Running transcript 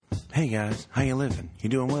Hey guys, how you living? You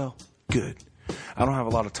doing well? Good. I don't have a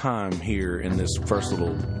lot of time here in this first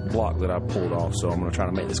little block that I pulled off, so I'm going to try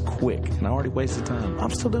to make this quick. And I already wasted time. I'm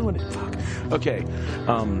still doing it. Fuck. Okay.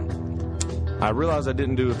 I realized I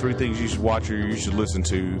didn't do the 3 things you should watch or you should listen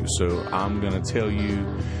to, so I'm going to tell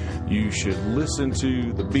you should listen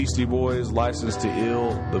to the Beastie Boys, License to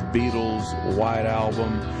Ill, the Beatles, White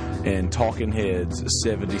Album, and Talking Heads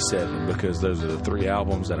 77, because those are the 3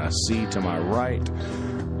 albums that I see to my right.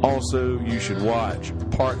 Also, you should watch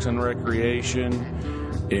Parks and Recreation,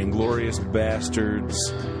 Inglourious Bastards,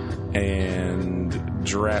 and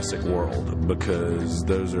Jurassic World, because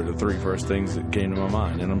those are the 3 first things that came to my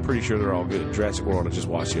mind, and I'm pretty sure they're all good. Jurassic World I just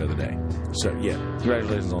watched the other day. So, yeah,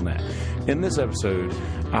 congratulations on that. In this episode,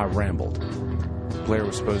 I rambled. Blair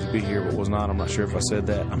was supposed to be here, but was not. I'm not sure if I said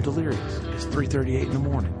that. I'm delirious. It's 3:38 in the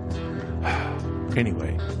morning.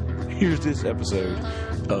 Anyway, here's this episode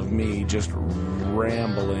of me just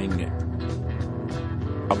rambling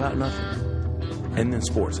about nothing, and then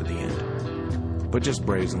sports at the end, but just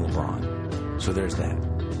Braves and LeBron. So there's that.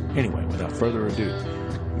 Anyway, without further ado,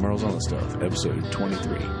 Merle's on the Stuff, episode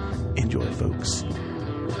 23. Enjoy, folks.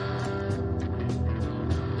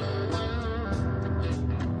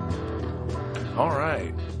 All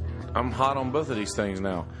right, I'm hot on both of these things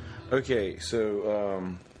now. Okay,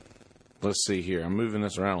 so let's see here. I'm moving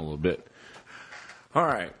this around a little bit. All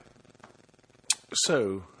right.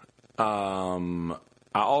 So, I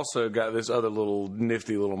also got this other little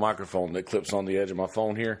nifty little microphone that clips on the edge of my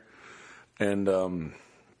phone here. And,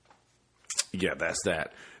 yeah, that's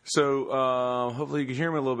that. So, hopefully you can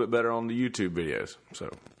hear me a little bit better on the YouTube videos. So,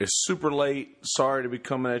 it's super late. Sorry to be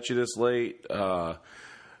coming at you this late.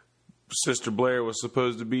 Sister Blair was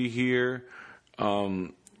supposed to be here,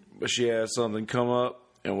 but she had something come up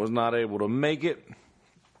and was not able to make it.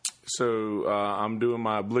 So I'm doing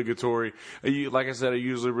my obligatory. Like I said, I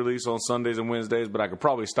usually release on Sundays and Wednesdays, but I could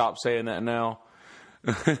probably stop saying that now.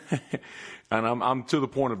 And I'm to the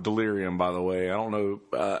point of delirium, by the way. I don't know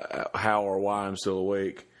how or why I'm still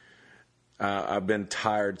awake. I've been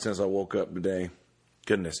tired since I woke up today.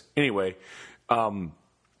 Goodness. Anyway,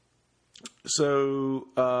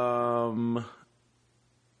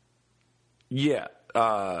 yeah.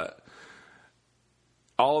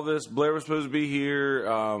 All of this, Blair was supposed to be here.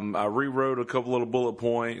 I rewrote a couple little bullet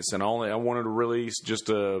points, and I wanted to release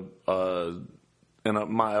just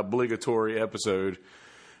my obligatory episode.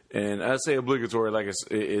 And I say obligatory like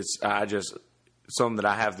it's something that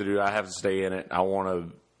I have to do. I have to stay in it. I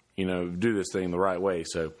want to, do this thing the right way.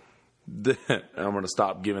 So I'm going to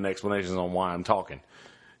stop giving explanations on why I'm talking.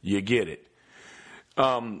 You get it.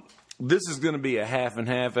 This is going to be a half and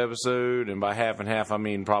half episode, and by half and half I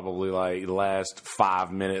mean probably like the last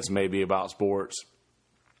 5 minutes maybe about sports.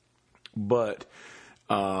 But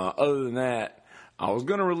other than that, I was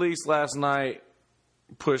going to release last night,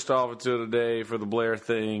 pushed off until today for the Blair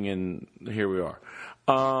thing, and here we are.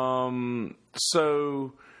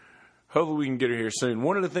 So hopefully we can get her here soon.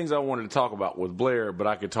 One of the things I wanted to talk about with Blair, but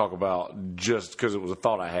I could talk about just because it was a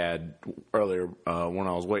thought I had earlier when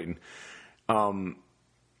I was waiting.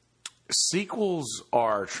 Sequels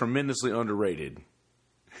are tremendously underrated.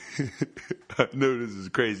 I know this is a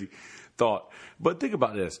crazy thought, but think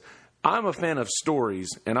about this. I'm a fan of stories,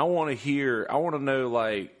 and I want to know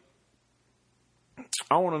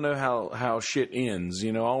how shit ends.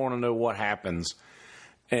 I want to know what happens.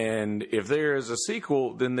 And if there is a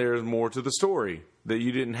sequel, then there's more to the story that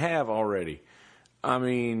you didn't have already. I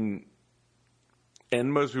mean,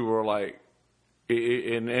 and most people are like,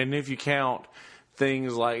 and if you count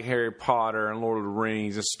things like Harry Potter and Lord of the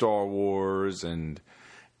Rings and Star Wars and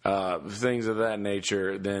things of that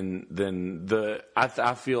nature, then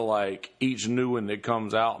I feel like each new one that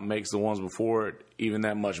comes out makes the ones before it even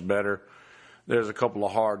that much better. There's a couple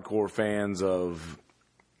of hardcore fans of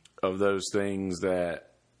those things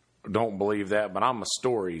that don't believe that, but I'm a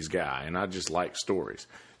stories guy and I just like stories.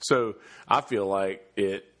 So I feel like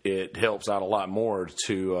it helps out a lot more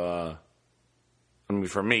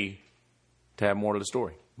for me, to have more to the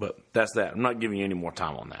story. But that's that. I'm not giving you any more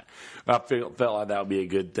time on that. I felt like that would be a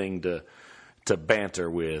good thing to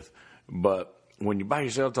banter with. But when you're by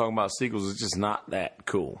yourself talking about sequels, it's just not that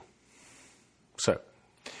cool. So,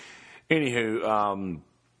 anywho,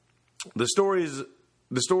 the stories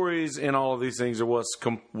in all of these things are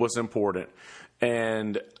what's important.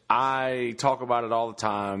 And I talk about it all the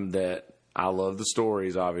time that I love the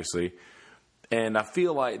stories, obviously. And I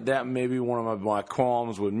feel like that may be one of my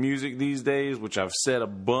qualms with music these days, which I've said a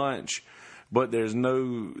bunch, but there's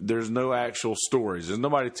no actual stories. There's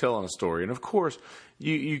nobody telling a story. And of course,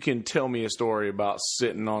 you can tell me a story about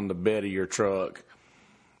sitting on the bed of your truck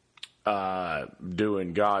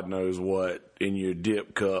doing God knows what in your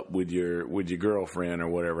dip cup with your girlfriend or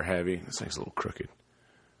whatever have you. This thing's a little crooked.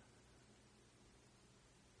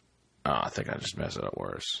 I think I just messed it up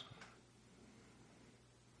worse.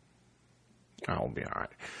 I'll be all right.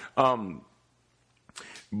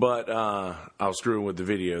 But I was screwing with the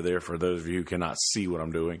video there for those of you who cannot see what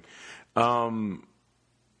I'm doing.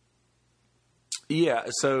 Yeah,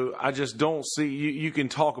 so I just don't see... You can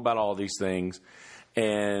talk about all these things,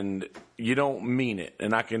 and you don't mean it.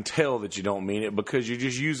 And I can tell that you don't mean it because you're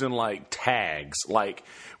just using, like, tags. Like,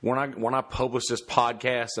 when I publish this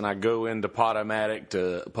podcast and I go into Podomatic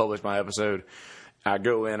to publish my episode, I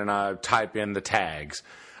go in and I type in the tags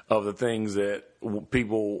of the things that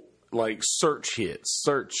people... like search hits,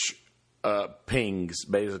 pings,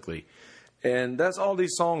 basically. And that's all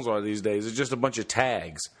these songs are these days. It's just a bunch of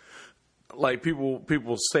tags. Like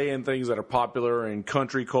people saying things that are popular in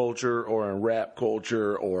country culture or in rap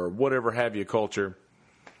culture or whatever have you culture.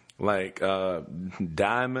 Like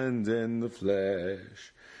Diamonds in the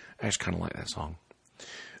Flesh. I just kind of like that song.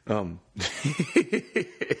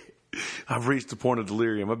 I've reached the point of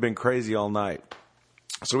delirium. I've been crazy all night.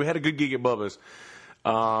 So we had a good gig at Bubba's.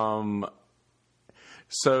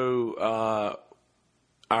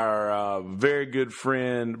 Our very good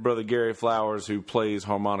friend, Brother Gary Flowers, who plays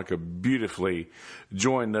harmonica beautifully,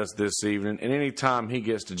 joined us this evening. And anytime he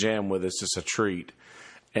gets to jam with us, it's a treat.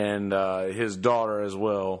 And his daughter as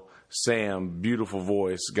well, Sam, beautiful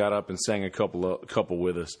voice, got up and sang a couple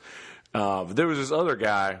with us. There was this other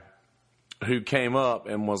guy who came up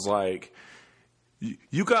and was like,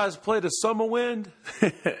 "You guys play the Summer Wind?"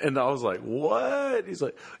 And I was like, "What?" He's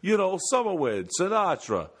like, Summer Wind,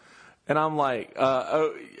 Sinatra. And I'm like,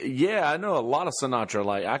 oh, yeah, I know a lot of Sinatra.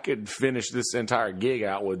 Like, I could finish this entire gig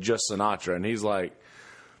out with just Sinatra. And he's like,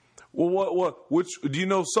 "Well, which, do you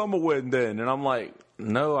know Summer Wind then?" And I'm like,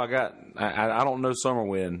 "No, I don't know Summer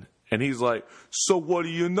Wind." And he's like, "So what do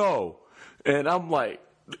you know?" And I'm like,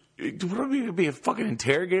 "What am I going to be fucking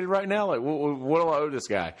interrogated right now? Like, what do I owe this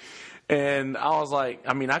guy?" And I was like,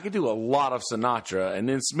 I could do a lot of Sinatra. And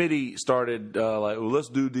then Smitty started like, "Well, let's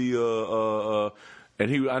do the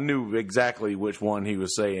and I knew exactly which one he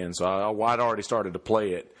was saying, so I'd already started to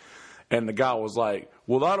play it. And the guy was like,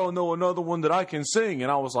 "Well, I don't know another one that I can sing."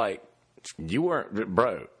 And I was like, "You weren't,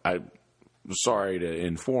 bro. I'm sorry to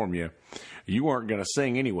inform you, you weren't going to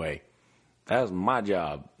sing anyway. That was my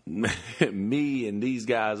job. Me and these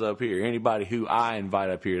guys up here, anybody who I invite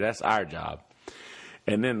up here, that's our job."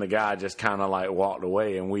 And then the guy just kind of like walked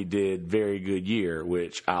away, and we did Very Good Year,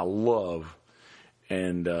 which I love.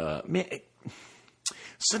 And man,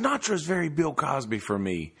 Sinatra's very Bill Cosby for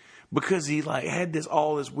me, because he like had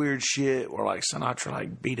all this weird shit where like Sinatra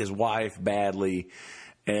like beat his wife badly,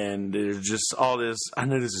 and there's just all this. I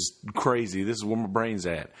know this is crazy. This is where my brain's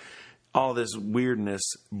at. All this weirdness,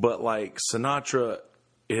 but like Sinatra,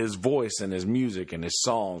 his voice and his music and his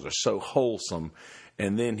songs are so wholesome.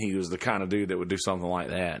 And then he was the kind of dude that would do something like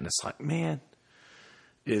that. And it's like, man,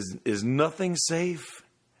 is nothing safe?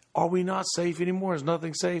 Are we not safe anymore? Is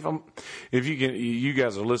nothing safe? If you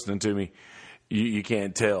guys are listening to me, you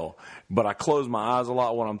can't tell. But I close my eyes a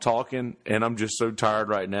lot when I'm talking, and I'm just so tired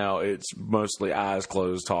right now. It's mostly eyes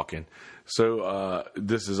closed talking. So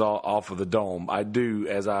this is all off of the dome. I do,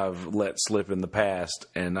 as I've let slip in the past,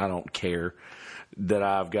 and I don't care, that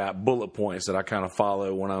I've got bullet points that I kind of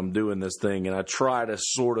follow when I'm doing this thing, and I try to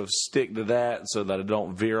sort of stick to that so that I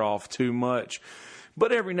don't veer off too much.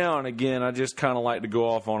 But every now and again, I just kind of like to go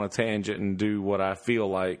off on a tangent and do what I feel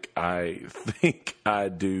like I think I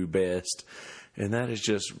do best, and that is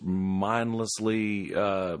just mindlessly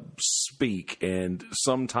speak, and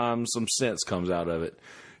sometimes some sense comes out of it.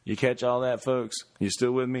 You catch all that, folks? You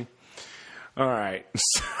still with me? All right.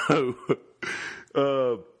 So,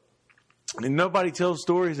 nobody tells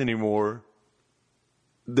stories anymore.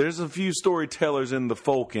 There's a few storytellers in the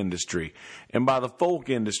folk industry. And by the folk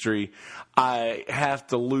industry, I have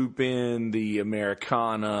to loop in the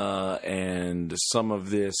Americana and some of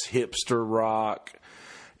this hipster rock.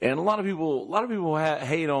 And a lot of people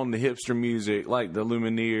hate on the hipster music, like the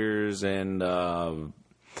Lumineers and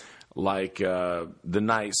like the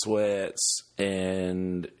Night Sweats,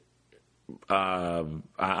 and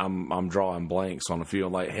I'm drawing blanks on a few,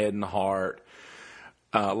 like Head and Heart.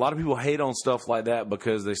 A lot of people hate on stuff like that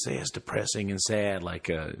because they say it's depressing and sad, like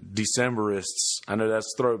Decemberists. I know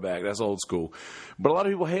that's throwback, that's old school. But a lot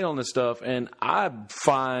of people hate on this stuff, and I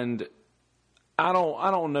find, I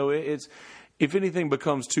don't know, it's, if anything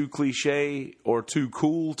becomes too cliche or too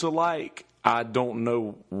cool to like, I don't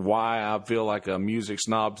know why I feel like a music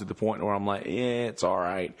snob to the point where I'm like, it's all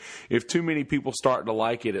right. If too many people start to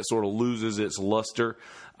like it, it sort of loses its luster.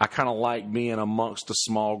 I kind of like being amongst a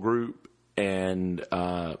small group, and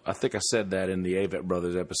I think I said that in the Avett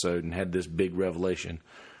Brothers episode and had this big revelation.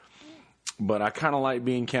 But I kind of like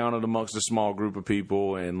being counted amongst a small group of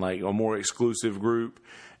people and like a more exclusive group.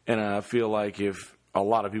 And I feel like if a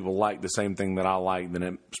lot of people like the same thing that I like, then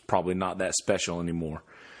it's probably not that special anymore.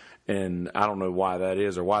 And I don't know why that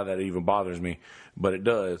is or why that even bothers me, but it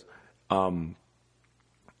does.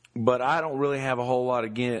 But I don't really have a whole lot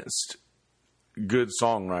against good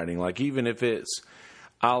songwriting. Like, even if it's,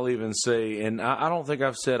 I'll even say, and I don't think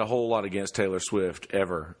I've said a whole lot against Taylor Swift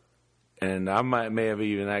ever. And I may have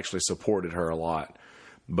even actually supported her a lot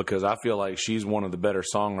because I feel like she's one of the better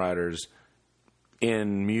songwriters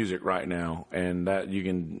in music right now. And that you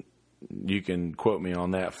can quote me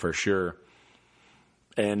on that for sure.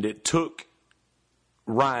 And it took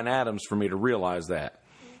Ryan Adams for me to realize that.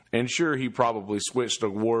 And sure, he probably switched a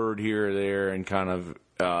word here or there and kind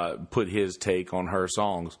of put his take on her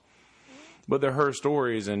songs. But they're her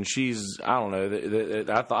stories, and she's, I don't know,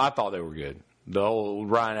 I thought they were good. The whole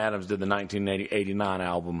Ryan Adams did the 1989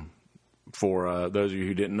 album for those of you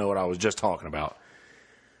who didn't know what I was just talking about.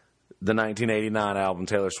 The 1989 album,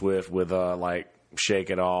 Taylor Swift, with like Shake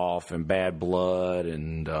It Off and Bad Blood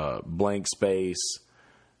and Blank Space.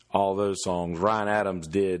 All those songs. Ryan Adams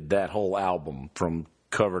did that whole album from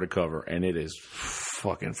cover to cover, and it is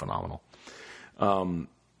fucking phenomenal.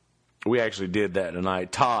 We actually did that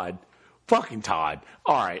tonight. Fucking Todd.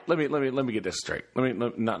 All right, let me get this straight. Let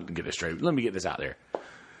me not get this straight. Let me get this out there.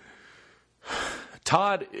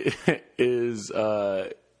 Todd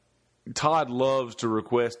loves to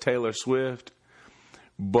request Taylor Swift,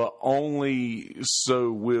 but only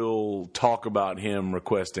so we'll talk about him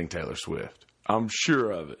requesting Taylor Swift. I'm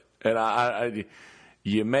sure of it. And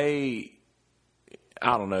you may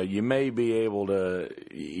be able to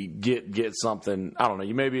get something, I don't know,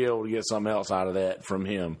 you may be able to get something else out of that from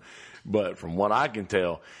him. But from what I can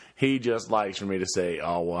tell, he just likes for me to say,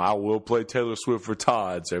 oh, well, I will play Taylor Swift for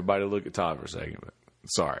Todd. So everybody look at Todd for a second. But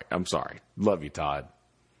sorry. I'm sorry. Love you, Todd.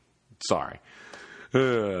 Sorry.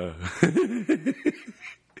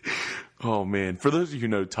 Oh, man. For those of you who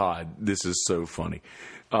know Todd, this is so funny.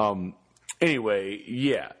 Anyway,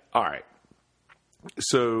 yeah. All right.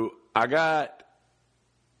 So I got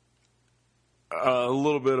a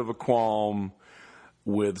little bit of a qualm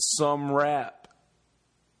with some rap,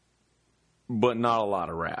 but not a lot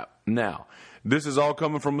of rap. Now, this is all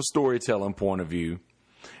coming from a storytelling point of view.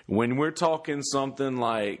 When we're talking something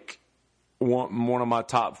like one of my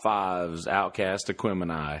top fives, Outkast,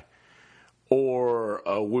 Aquemini, or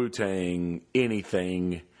a Wu-Tang,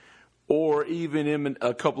 anything, or even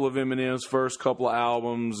a couple of Eminem's first couple of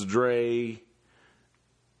albums, Dre,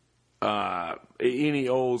 any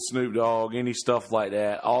old Snoop Dogg, any stuff like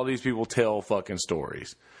that. All these people tell fucking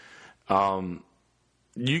stories.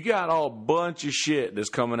 You got a bunch of shit that's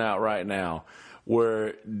coming out right now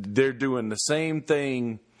where they're doing the same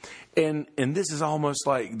thing. And this is almost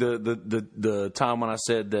like the time when I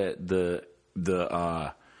said that the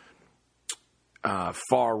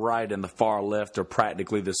far right and the far left are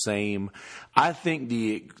practically the same. I think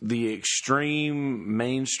the extreme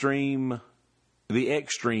mainstream,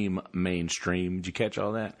 did you catch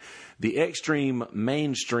all that? The extreme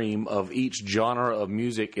mainstream of each genre of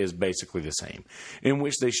music is basically the same, in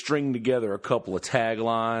which they string together a couple of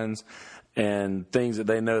taglines and things that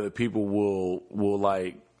they know that people will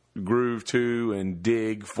like groove to and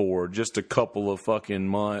dig for just a couple of fucking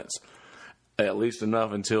months, at least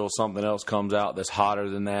enough until something else comes out that's hotter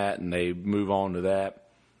than that, and they move on to that.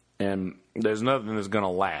 And there's nothing that's going to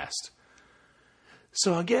last.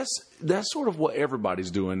 So I guess that's sort of what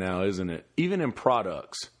everybody's doing now, isn't it? Even in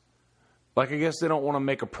products. Like, I guess they don't want to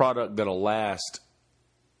make a product that'll last.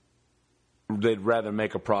 They'd rather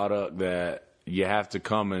make a product that you have to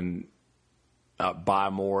come and buy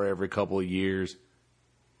more every couple of years.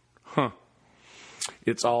 Huh.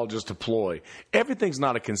 It's all just a ploy. Everything's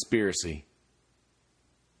not a conspiracy.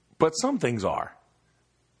 But some things are.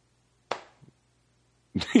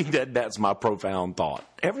 That's my profound thought.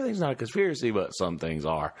 Everything's not a conspiracy, but some things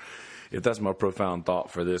are. If that's my profound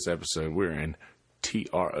thought for this episode, we're in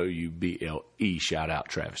Trouble. Shout out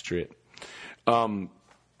Travis Tritt.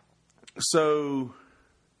 So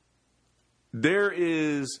there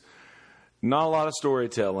is not a lot of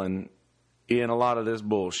storytelling in a lot of this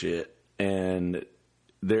bullshit, and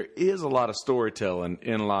there is a lot of storytelling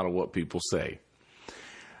in a lot of what people say.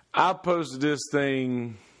 I posted this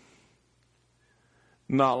thing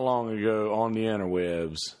not long ago on the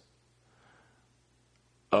interwebs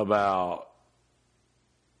about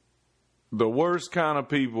the worst kind of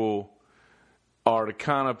people are the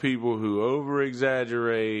kind of people who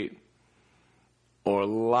over-exaggerate or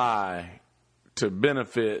lie to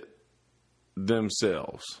benefit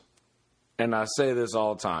themselves. And I say this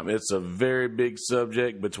all the time. It's a very big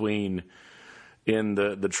subject between in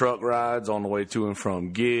the truck rides on the way to and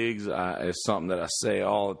from gigs. It's something that I say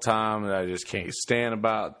all the time that I just can't stand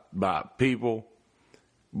about people.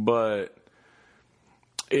 But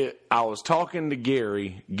I was talking to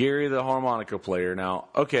Gary, the harmonica player. Now,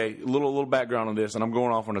 okay, a little background on this, and I'm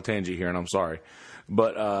going off on a tangent here, and I'm sorry.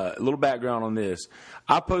 But a little background on this.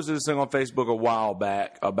 I posted this thing on Facebook a while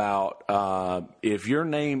back about if your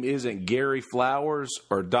name isn't Gary Flowers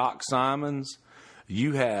or Doc Simons,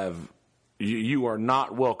 you are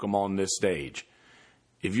not welcome on this stage.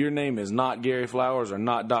 If your name is not Gary Flowers or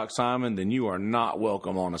not Doc Simon, then you are not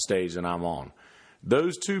welcome on a stage that I'm on.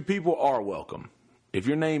 Those two people are welcome. If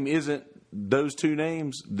your name isn't those two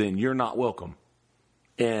names, then you're not welcome.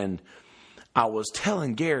 And I was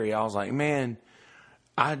telling Gary, I was like, man,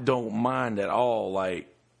 I don't mind at all.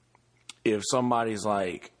 Like, if somebody's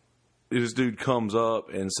like, this dude comes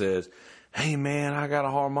up and says, hey, man, I got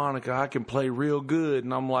a harmonica. I can play real good.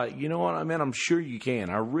 And I'm like, you know what? I mean, I'm sure you can.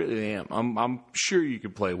 I really am. I'm sure you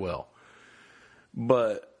can play well.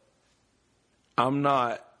 But I'm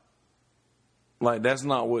not. Like, that's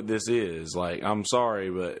not what this is. Like, I'm sorry,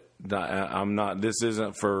 but I'm not. This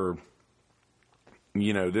isn't for,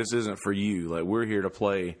 this isn't for you. Like, we're here to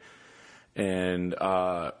play. And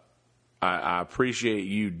I appreciate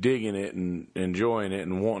you digging it and enjoying it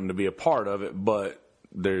and wanting to be a part of it. But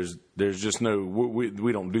there's just no,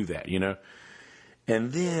 we don't do that,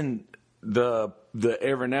 And then the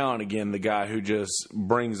every now and again, the guy who just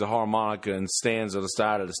brings the harmonica and stands at the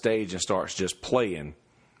side of the stage and starts just playing.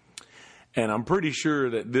 And I'm pretty sure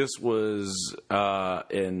that this was,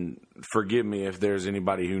 and forgive me if there's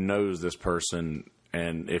anybody who knows this person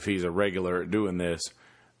and if he's a regular at doing this,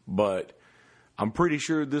 but I'm pretty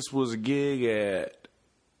sure this was a gig at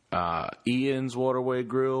Ian's Waterway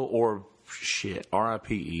Grill, or shit,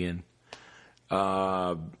 R.I.P. Ian.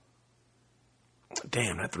 Damn,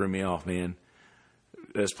 that threw me off, man.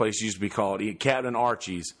 This place used to be called Captain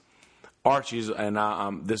Archie's.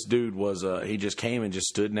 And this dude was, he just came and just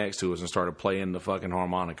stood next to us and started playing the fucking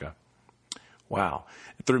harmonica. Wow.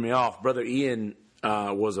 It threw me off. Brother Ian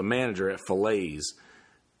was a manager at Fillets,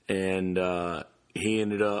 and he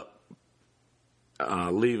ended up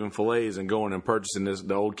leaving Fillets and going and purchasing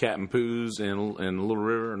the old Captain Pooh's in Little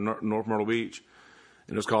River, North Myrtle Beach.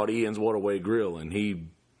 And it was called Ian's Waterway Grill, and he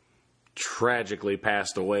tragically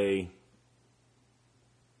passed away,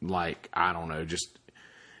 like, I don't know, just...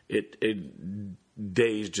 It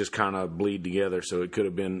days just kind of bleed together, so it could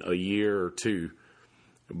have been a year or two.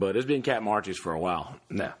 But it's been Captain Archie's for a while.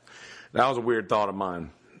 Now, that was a weird thought of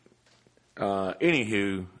mine.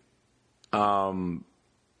 Anywho, out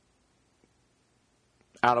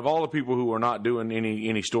of all the people who are not doing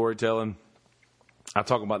any storytelling, I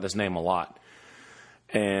talk about this name a lot.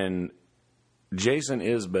 And Jason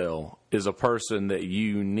Isbell is a person that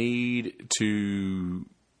you need to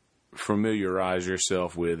familiarize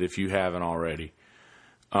yourself with if you haven't already.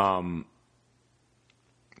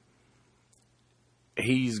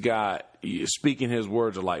 He's got, speaking his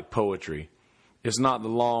words are like poetry. It's not the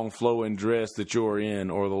long flowing dress that you're in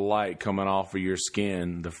or the light coming off of your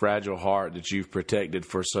skin, the fragile heart that you've protected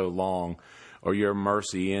for so long, or the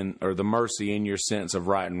mercy in your sense of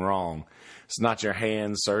right and wrong. It's not your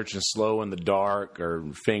hands searching slow in the dark or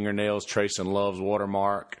fingernails tracing love's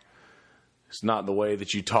watermark. It's not the way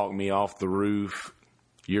that you talk me off the roof.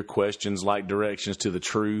 Your questions like directions to the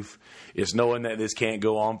truth. It's knowing that this can't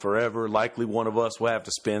go on forever. Likely one of us will have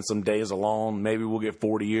to spend some days alone. Maybe we'll get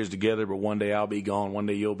 40 years together, but one day I'll be gone. One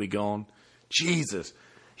day you'll be gone. Jesus,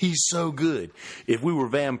 he's so good. If we were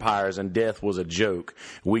vampires and death was a joke,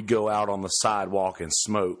 we'd go out on the sidewalk and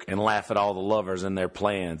smoke and laugh at all the lovers and their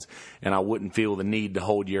plans, and I wouldn't feel the need to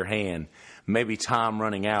hold your hand. Maybe time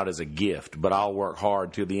running out is a gift, but I'll work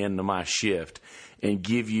hard till the end of my shift and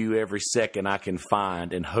give you every second I can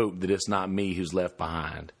find and hope that it's not me who's left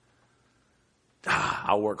behind.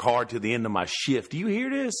 I'll work hard till the end of my shift. Do you hear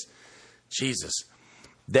this? Jesus.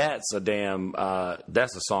 That's a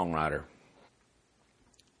songwriter.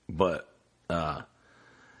 But, I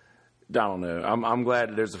don't know. I'm glad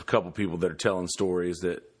that there's a couple people that are telling stories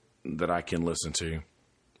that I can listen to.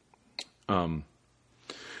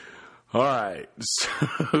 All right.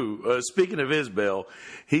 So, speaking of Isbell,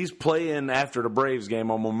 he's playing after the Braves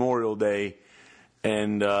game on Memorial Day,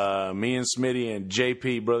 and me and Smitty and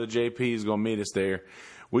JP, brother JP, is going to meet us there.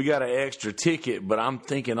 We got an extra ticket, but I'm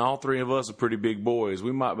thinking all three of us are pretty big boys.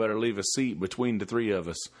 We might better leave a seat between the three of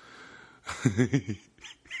us.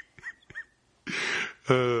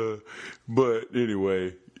 But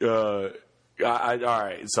anyway, all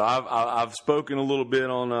right. So I've spoken a little bit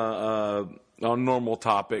on normal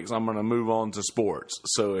topics. I'm going to move on to sports.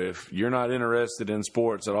 So if you're not interested in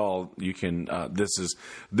sports at all, you can. This is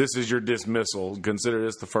your dismissal. Consider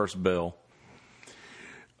this the first bell.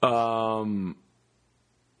 I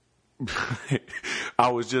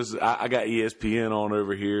got ESPN on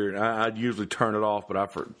over here. I'd usually turn it off, but I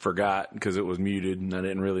forgot because it was muted and I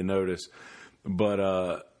didn't really notice. But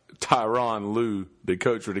Tyronn Lue, the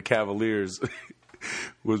coach for the Cavaliers,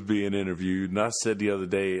 was being interviewed. And I said the other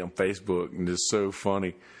day on Facebook, and it's so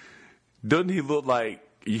funny, doesn't he look like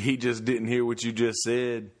he just didn't hear what you just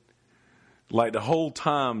said? Like the whole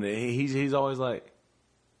time, he's always like,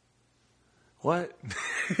 what?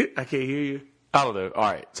 I can't hear you. I don't know. All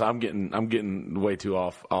right, so I'm getting way too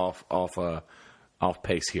off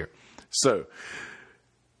pace here. So,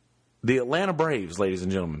 the Atlanta Braves, ladies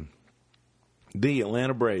and gentlemen, the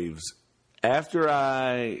Atlanta Braves. After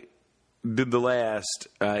I did the last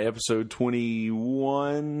episode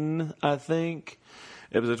 21, I think,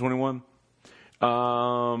 episode 21, when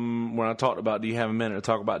I talked about, do you have a minute to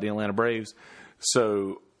talk about the Atlanta Braves?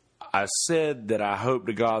 So I said that I hope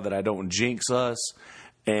to God that I don't jinx us,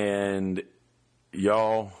 and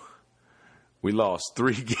y'all, we lost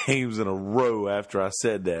 3 games in a row after I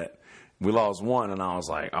said that. We lost 1, and I was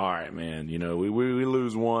like, all right, man, we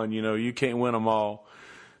lose 1, you can't win them all.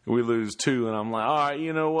 We lose 2, and I'm like, all right,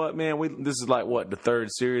 you know what, man, this is like, the 3rd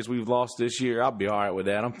series we've lost this year. I'll be all right with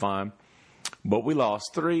that. I'm fine. But we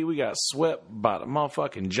lost 3. We got swept by the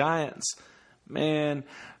motherfucking Giants. Man,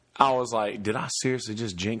 I was like, did I seriously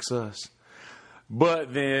just jinx us?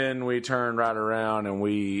 But then we turned right around and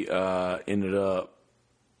we ended up,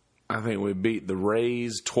 I think we beat the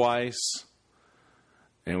Rays twice,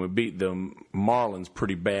 and we beat the Marlins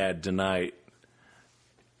pretty bad tonight.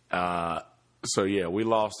 So, yeah, we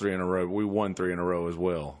lost 3 in a row. We won 3 in a row as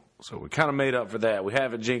well. So we kind of made up for that. We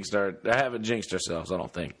haven't jinxed ourselves, I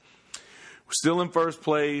don't think. We're still in first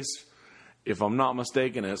place. If I'm not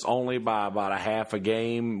mistaken, it's only by about a half a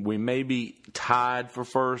game. We may be tied for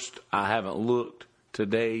first. I haven't looked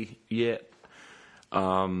today yet.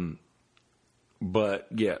 But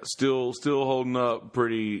yeah, still holding up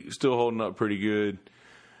pretty good.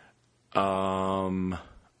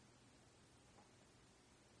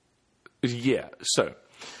 Yeah, so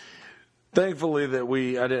thankfully that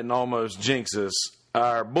I didn't almost jinx us.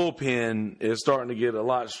 Our bullpen is starting to get a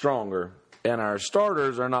lot stronger, and our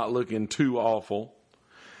starters are not looking too awful.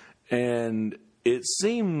 And it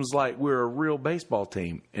seems like we're a real baseball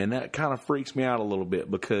team, and that kind of freaks me out a little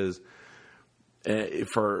bit because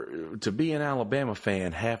to be an Alabama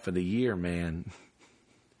fan half of the year, man,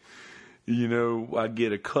 I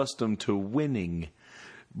get accustomed to winning,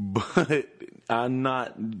 but I'm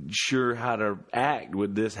not sure how to act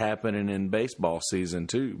with this happening in baseball season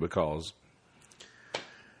too, because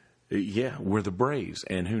we're the Braves,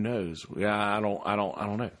 and who knows? I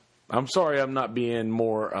don't know. I'm sorry I'm not being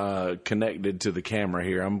more connected to the camera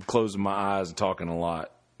here. I'm closing my eyes and talking a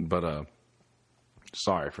lot, but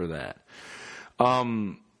sorry for that.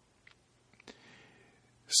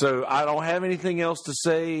 So I don't have anything else to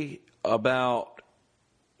say about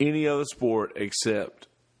any other sport except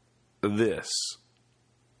this.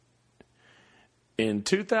 In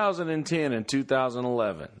 2010 and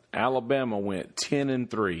 2011, Alabama went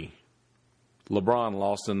 10-3. LeBron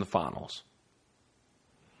lost in the finals.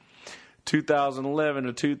 2011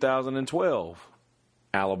 to 2012,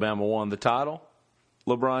 Alabama won the title.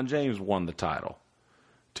 LeBron James won the title.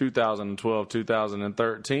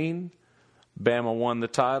 2012-2013, Bama won the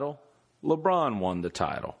title. LeBron won the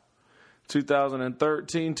title.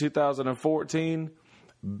 2013-2014,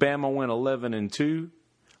 Bama went 11-2.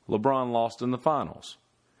 LeBron lost in the finals.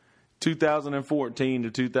 2014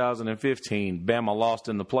 to 2015, Bama lost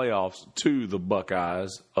in the playoffs to the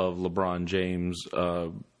Buckeyes of LeBron James'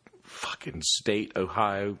 fucking state,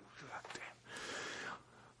 Ohio.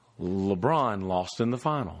 LeBron lost in the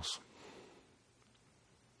finals.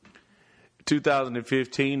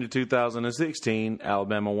 2015 to 2016,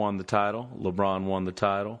 Alabama won the title. LeBron won the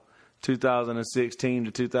title. 2016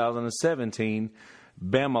 to 2017,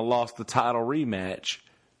 Bama lost the title rematch.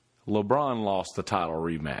 LeBron lost the title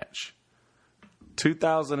rematch.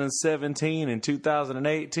 2017 and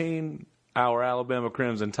 2018, our Alabama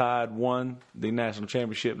Crimson Tide won the national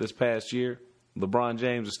championship this past year. LeBron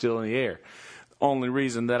James is still in the air. The only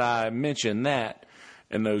reason that I mention that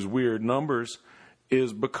and those weird numbers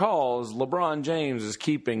is because LeBron James is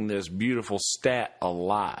keeping this beautiful stat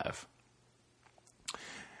alive.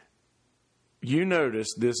 You notice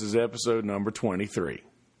this is episode number 23.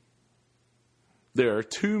 there are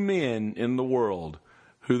two men in the world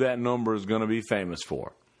who that number is going to be famous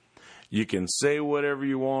for. You can say whatever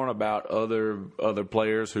you want about other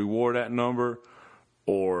players who wore that number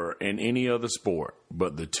or in any other sport,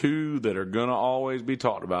 but the two that are going to always be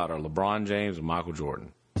talked about are LeBron James and Michael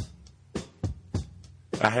Jordan.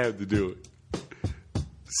 I had to do it.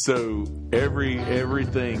 So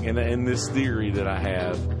everything, and this theory that I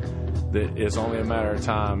have, that it's only a matter of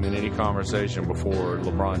time in any conversation before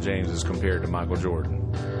LeBron James is compared to Michael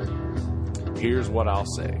Jordan. Here's what I'll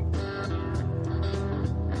say.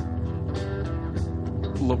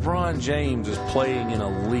 LeBron James is playing in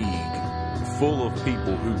a league full of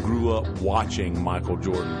people who grew up watching Michael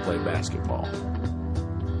Jordan play basketball.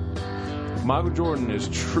 If Michael Jordan is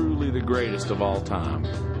truly the greatest of all time,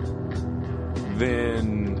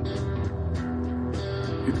 then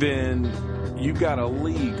you've got a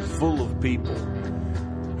league full of people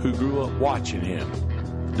who grew up watching him.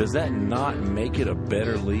 Does that not make it a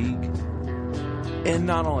better league? And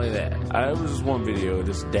not only that, it was just one video of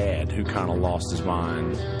this dad who kind of lost his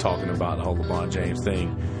mind talking about the whole LeBron James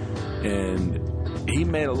thing. And he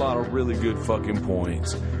made a lot of really good fucking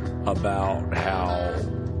points about how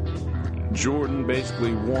Jordan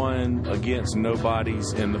basically won against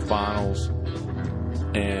nobodies in the finals.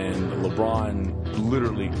 And LeBron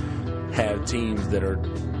literally had teams that are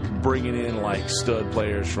bringing in like stud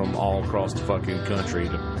players from all across the fucking country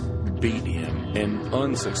to beat him, and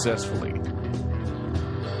unsuccessfully.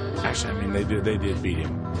 Actually, I mean, they did beat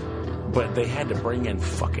him, but they had to bring in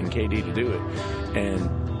fucking KD to do it. And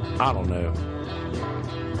I don't know.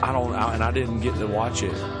 And I didn't get to watch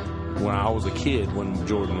it when I was a kid when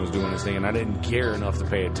Jordan was doing his thing, and I didn't care enough to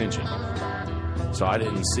pay attention. So I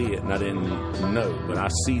didn't see it, and I didn't know. But I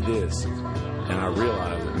see this, and I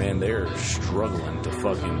realize that, man, they're struggling to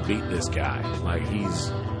fucking beat this guy. Like,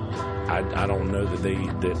 I don't know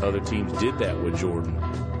that other teams did that with Jordan.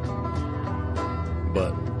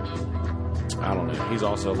 But I don't know. He's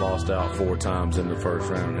also lost out 4 times in the first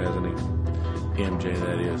round, hasn't he? MJ,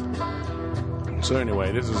 that is. So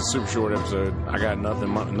anyway, this is a super short episode. I got nothing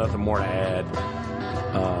more to add.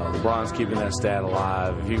 LeBron's keeping that stat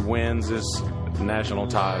alive. If he wins this national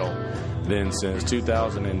title, then since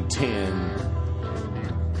 2010,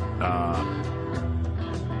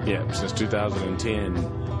 since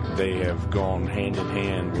 2010, they have gone hand in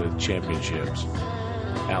hand with championships.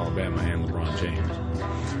 Alabama and LeBron James.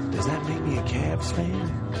 Does that make me a Cavs fan?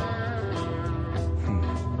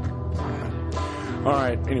 All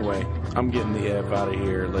right. Anyway, I'm getting the F out of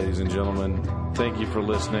here, ladies and gentlemen. Thank you for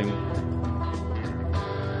listening.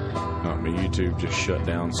 My YouTube just shut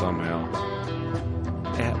down somehow.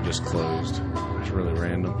 App just closed. It's really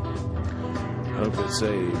random. Hope it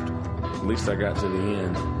saved. At least I got to the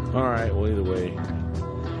end. All right. Well, either way,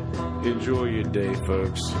 enjoy your day,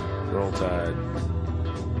 folks. Roll Tide.